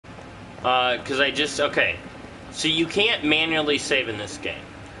Okay. So you can't manually save in this game.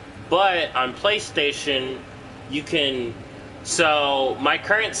 But on PlayStation, you can... So my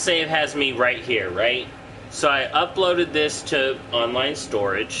current save has me right here, right? So I uploaded this to online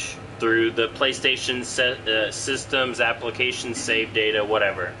storage through the PlayStation systems, application, save data,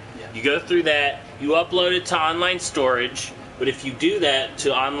 whatever. Yeah. You go through that, you upload it to online storage, but if you do that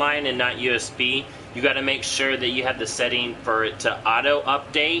to online and not USB, you got to make sure that you have the setting for it to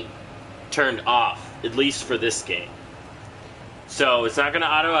auto-update turned off, at least for this game. So it's not going to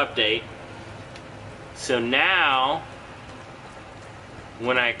auto-update. So now,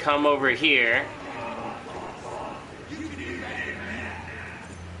 when I come over here,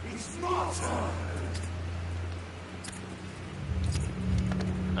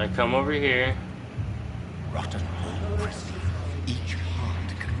 I come over here. Rotten hole crystal. Each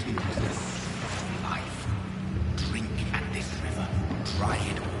heart contains life. Drink at this river. Try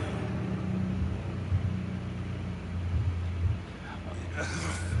it all.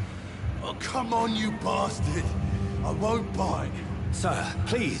 Oh, come on, you bastard. I won't bite. Sir,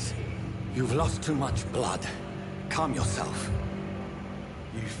 please. You've lost too much blood. Calm yourself.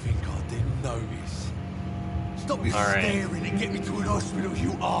 You think I didn't notice? Stop your staring and get me to an hospital,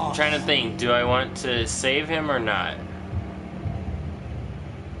 you arse. I'm trying to think, do I want to save him or not?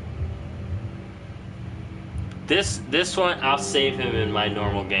 This one, I'll save him in my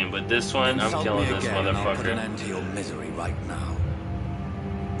normal game, but this one, I'm killing this motherfucker. I'll put an end to your misery right now.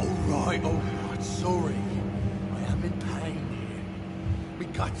 Alright, sorry. I am in pain here. My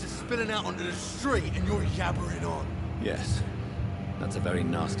guts are spilling out onto the street and you're yabbering on. Yes. That's a very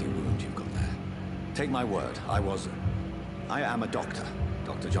nasty wound you've got there. Take my word, I am a doctor.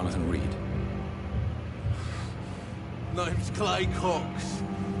 Dr. Jonathan Reed. Name's Clay Cox.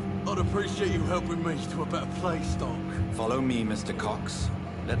 I'd appreciate you helping me to a better place, Doc. Follow me, Mr. Cox.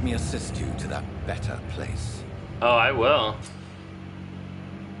 Let me assist you to that better place. Oh, I will.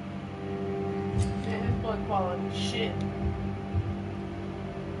 Yeah, his blood quality shit.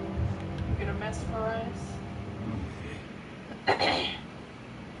 You gonna mesmerize?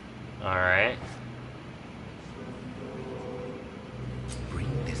 Alright.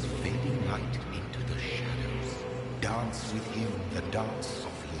 Bring this fading light into the shadows. Dance with him the dance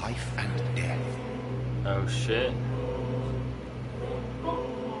of life and death. Oh shit.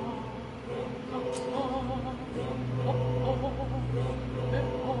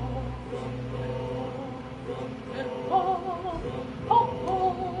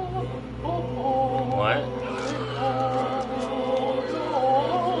 What?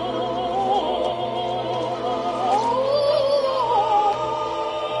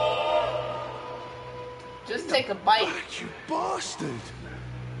 Just take a bite. Back, you bastard!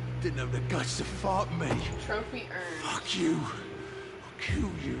 Didn't have the guts to fuck me. Trophy earned. Fuck you. I'll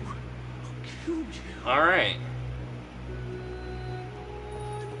kill you. I'll kill you. Alright.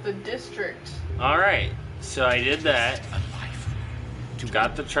 The district. Alright. So I did that.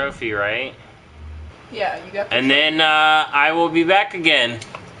 Got the trophy, right? Yeah, you got the And then I will be back again.